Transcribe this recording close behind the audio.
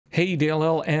Hey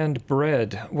DLL and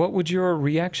Bread, what would your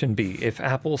reaction be if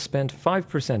Apple spent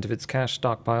 5% of its cash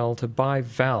stockpile to buy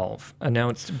Valve,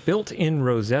 announced built-in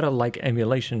Rosetta-like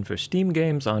emulation for Steam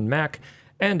games on Mac,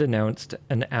 and announced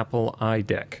an Apple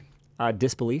iDeck?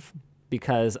 Disbelief,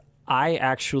 because I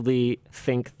actually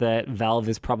think that Valve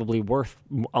is probably worth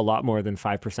a lot more than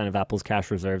 5% of Apple's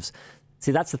cash reserves.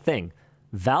 See, that's the thing.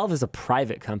 Valve is a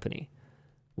private company.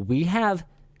 We have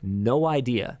no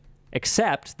idea,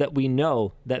 except that we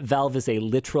know that Valve is a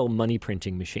literal money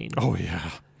printing machine. Oh,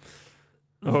 yeah.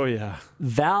 Oh, yeah.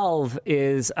 Valve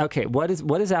is, okay, what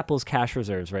is Apple's cash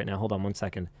reserves right now? Hold on one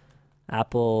second.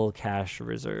 Apple cash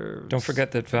reserves. Don't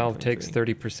forget that Valve takes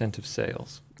 30% of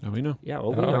sales. Oh, we know. Yeah,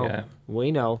 well, we know. Yeah.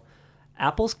 We know.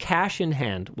 Apple's cash in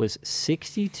hand was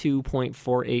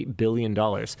 $62.48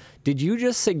 billion. Did you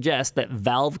just suggest that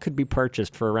Valve could be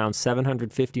purchased for around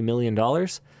 $750 million?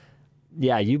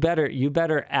 Yeah, you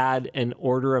better add an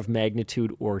order of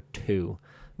magnitude or two.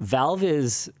 Valve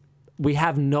is, we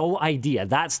have no idea.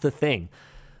 That's the thing.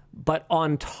 But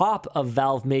on top of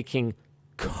Valve making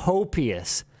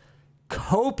copious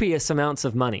amounts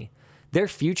of money, their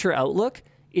future outlook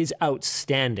is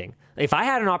outstanding. If I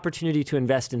had an opportunity to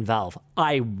invest in Valve,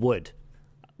 I would.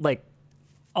 Like,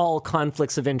 all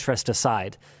conflicts of interest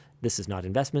aside. This is not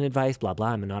investment advice, blah, blah.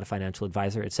 I'm not a financial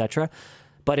advisor, etc.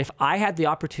 But if I had the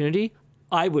opportunity,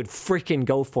 I would freaking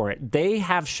go for it. They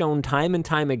have shown time and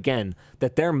time again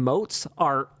that their moats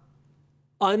are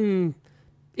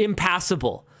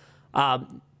impassable.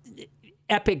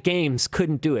 Epic Games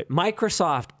couldn't do it.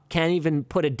 Microsoft can't even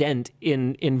put a dent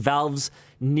in Valve's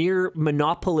near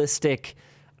monopolistic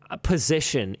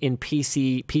position in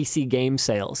PC game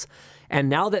sales. And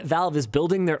now that Valve is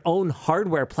building their own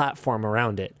hardware platform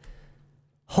around it,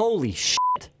 holy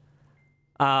shit.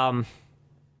 Yeah.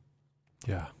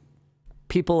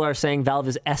 People are saying Valve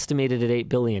is estimated at $8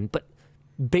 billion, but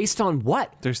based on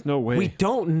what? There's no way. We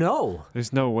don't know.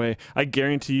 There's no way. I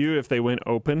guarantee you, if they went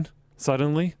open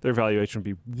suddenly, their valuation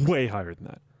would be way higher than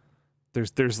that.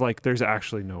 There's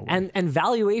actually no way. And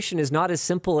valuation is not as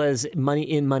simple as money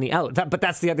in, money out. But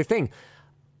that's the other thing.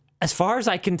 As far as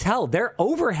I can tell, their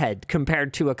overhead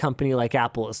compared to a company like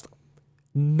Apple is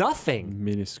nothing.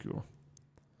 Minuscule.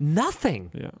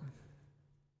 Nothing. Yeah.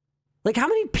 Like, how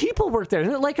many people work there?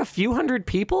 Isn't it like a few hundred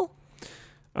people?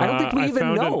 I don't think we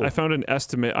even know. I found an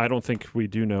estimate. I don't think we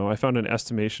do know. I found an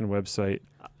estimation website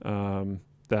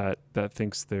that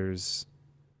thinks there's...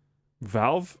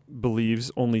 Valve believes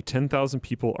only 10,000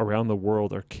 people around the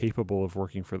world are capable of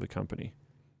working for the company.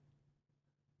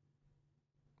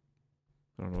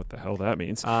 I don't know what the hell that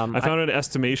means. I found an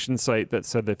estimation site that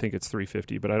said they think it's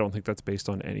 350, but I don't think that's based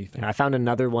on anything. I found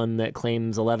another one that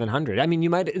claims 1,100. I mean,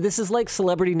 this is like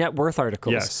celebrity net worth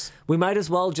articles. Yes. We might as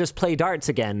well just play darts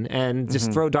again and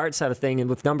just throw darts at a thing and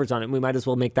with numbers on it. And we might as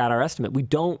well make that our estimate. We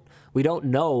don't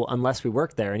know unless we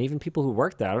work there. And even people who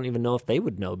work there, I don't even know if they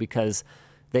would know, because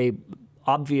they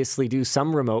obviously do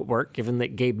some remote work, given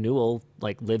that Gabe Newell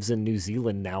lives in New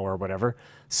Zealand now or whatever.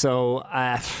 So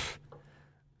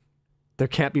there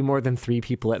can't be more than 3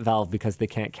 people at Valve because they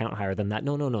can't count higher than that.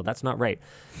 No, that's not right.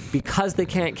 Because they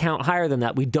can't count higher than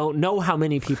that, we don't know how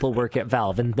many people work at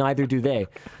Valve, and neither do they.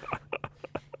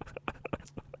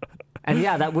 And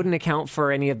yeah, that wouldn't account for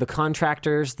any of the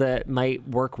contractors that might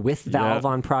work with Valve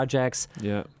on projects.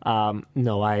 Yeah. No,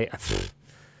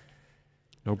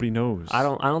 nobody knows. I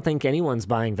don't think anyone's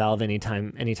buying Valve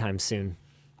anytime soon.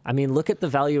 I mean, look at the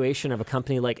valuation of a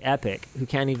company like Epic, who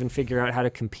can't even figure out how to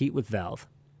compete with Valve.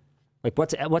 Like,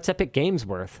 what's Epic Games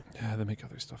worth? Yeah, they make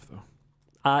other stuff though.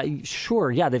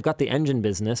 Sure, yeah, they've got the engine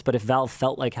business, but if Valve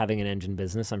felt like having an engine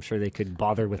business, I'm sure they could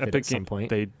bother with it at some point.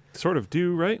 They sort of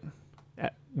do, right?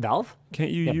 Valve?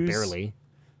 Can't you use... barely.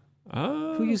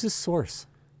 Who uses Source?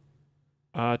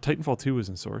 Titanfall 2 was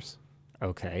in Source.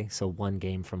 Okay, so one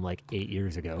game from 8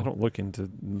 years ago. I don't look into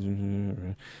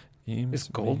games. Is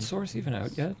Gold Source even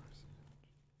out yet?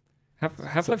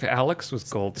 Half-Life Alyx was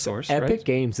Gold Source, Epic right?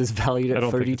 Games is valued at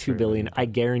 $32 billion. I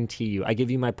guarantee you. I give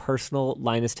you my personal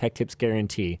Linus Tech Tips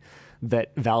guarantee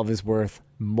that Valve is worth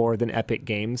more than Epic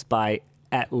Games by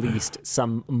at least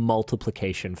some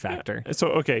multiplication factor.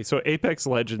 Yeah. So Apex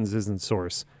Legends is in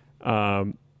Source,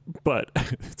 but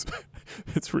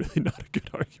it's really not a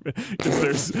good argument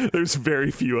because there's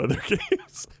very few other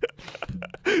games.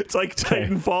 It's like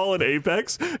Titanfall and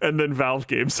Apex, and then Valve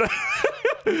games.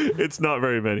 It's not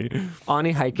very many.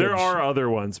 Ani Hikage. There are other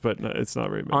ones, but it's not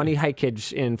very many. Ani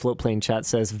Hikage in Floatplane chat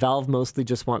says, Valve mostly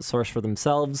just wants Source for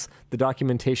themselves. The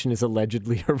documentation is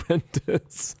allegedly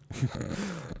horrendous.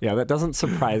 Yeah, that doesn't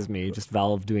surprise me. Just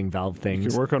Valve doing Valve You things.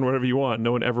 can work on whatever you want.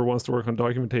 No one ever wants to work on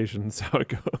documentation. That's how it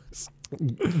goes.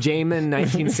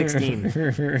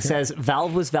 Jamin1916 says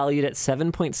Valve was valued at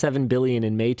 $7.7 billion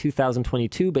in May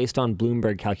 2022 based on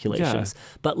Bloomberg calculations. Yeah.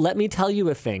 But let me tell you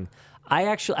a thing.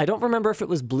 I don't remember if it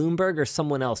was Bloomberg or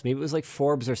someone else. Maybe it was like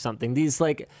Forbes or something. These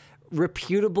like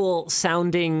reputable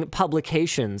sounding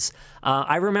publications.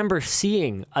 I remember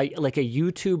seeing a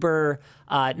YouTuber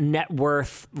net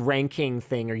worth ranking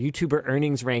thing or YouTuber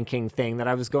earnings ranking thing that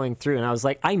I was going through, and I was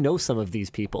like, I know some of these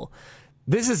people.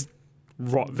 This is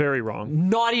Very wrong.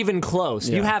 not even close.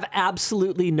 Yeah. You have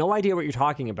absolutely no idea what you're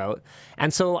talking about.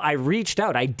 And so I reached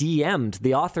out. I DM'd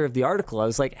the author of the article. I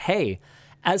was like, hey,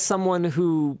 as someone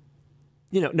who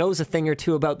knows a thing or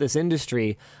two about this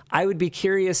industry, I would be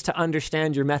curious to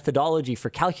understand your methodology for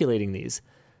calculating these.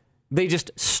 They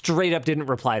just straight up didn't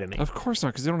reply to me. Of course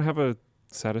not, because they don't have a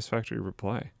satisfactory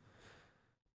reply.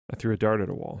 I threw a dart at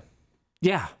a wall.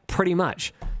 Yeah, pretty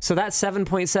much. So that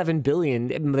 7.7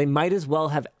 billion, they might as well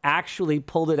have actually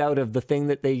pulled it out of the thing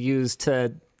that they used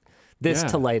to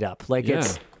light up. Like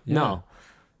no,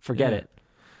 forget it.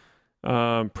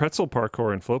 Pretzel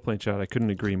Parkour and Floatplane chat, I couldn't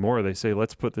agree more. They say,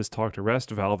 let's put this talk to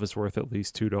rest. Valve is worth at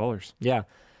least $2. Yeah.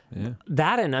 Yeah.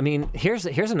 That, and I mean, here's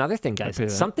another thing, guys. pay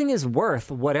that. Something is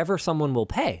worth whatever someone will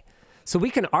pay. So we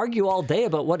can argue all day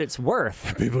about what it's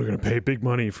worth. People are going to pay big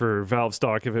money for Valve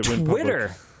stock if it went Twitter,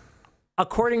 public.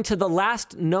 according to the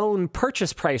last known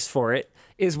purchase price for it,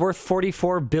 is worth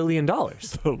 $44 billion.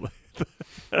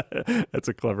 That's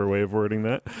a clever way of wording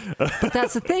that. But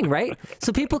that's the thing, right?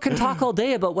 So people can talk all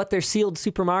day about what their sealed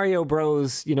Super Mario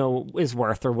Bros, is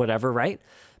worth or whatever, right?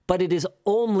 But it is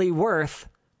only worth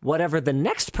whatever the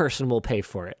next person will pay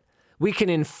for it. We can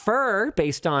infer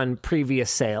based on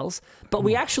previous sales, but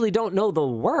we actually don't know the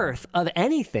worth of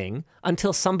anything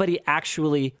until somebody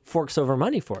actually forks over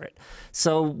money for it.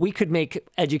 So we could make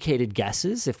educated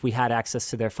guesses if we had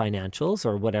access to their financials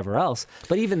or whatever else.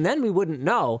 But even then we wouldn't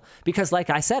know because,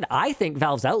 like I said, I think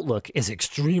Valve's outlook is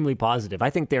extremely positive. I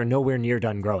think they're nowhere near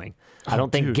done growing. I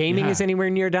don't think gaming is anywhere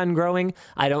near done growing.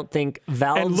 I don't think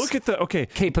Valve's And look at the,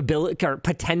 capability or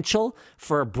potential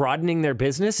for broadening their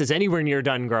business is anywhere near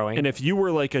done growing. And if you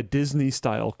were like a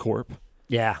Disney-style corp,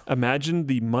 yeah. imagine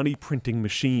the money printing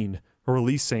machine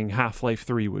releasing Half-Life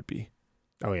 3 would be.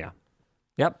 Oh, yeah.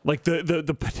 Yep. Like the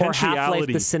Or potentiality. Half-Life,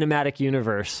 the cinematic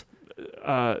universe.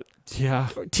 Yeah.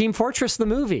 Team Fortress, the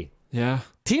movie. Yeah.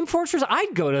 Team Fortress,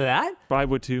 I'd go to that. I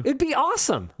would too. It'd be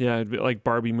awesome. Yeah, it'd be like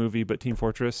Barbie movie, but Team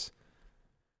Fortress.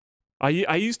 I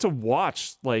used to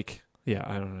watch like, yeah,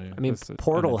 I don't know. I mean,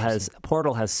 Portal has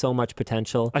so much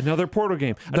potential. Another Portal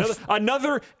game.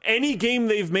 Another any game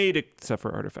they've made except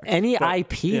for Artifact. Any But,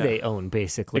 IP yeah. they own,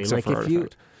 basically. Except like for if you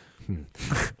Artifact.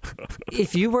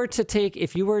 if you were to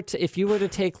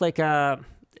take like a,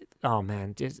 oh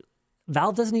man,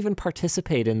 Valve doesn't even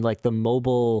participate in like the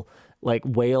mobile like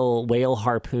whale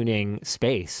harpooning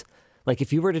space. Like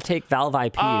if you were to take Valve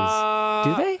IPs,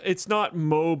 do they? It's not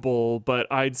mobile, but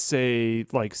I'd say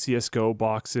like CS:GO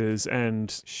boxes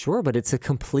and Sure, but it's a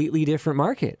completely different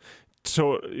market.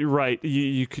 so right.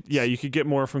 You could get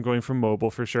more from going from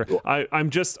mobile for sure. I'm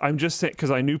just saying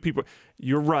because I knew people.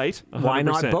 You're right. 100%. Why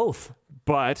not both?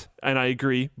 But and I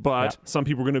agree. But some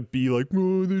people are going to be like,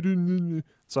 oh, they didn't.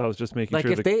 So I was just making Like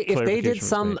sure if they did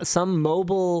some some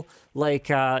mobile like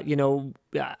what's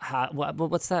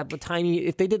that tiny,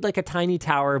 if they did like a tiny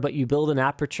tower but you build an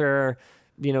aperture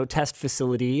test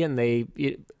facility and they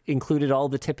included all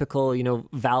the typical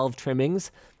Valve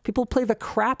trimmings, people play the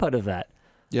crap out of that.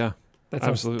 Yeah,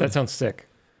 absolutely. That sounds sick.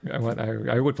 I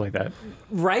would play that.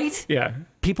 Right? Yeah.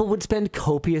 People would spend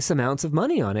copious amounts of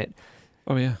money on it.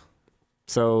 Oh yeah.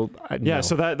 So Yeah, no.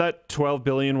 so that 12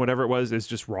 billion, whatever it was, is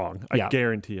just wrong. I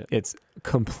guarantee it. It's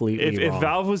completely wrong.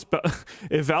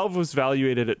 If Valve was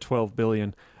valuated at 12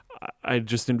 billion, I'd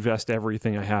just invest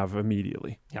everything I have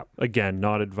immediately. Yep. Again,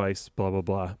 not advice, blah blah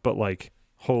blah, but like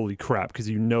holy crap,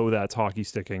 because that's hockey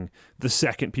sticking the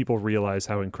second people realize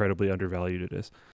how incredibly undervalued it is.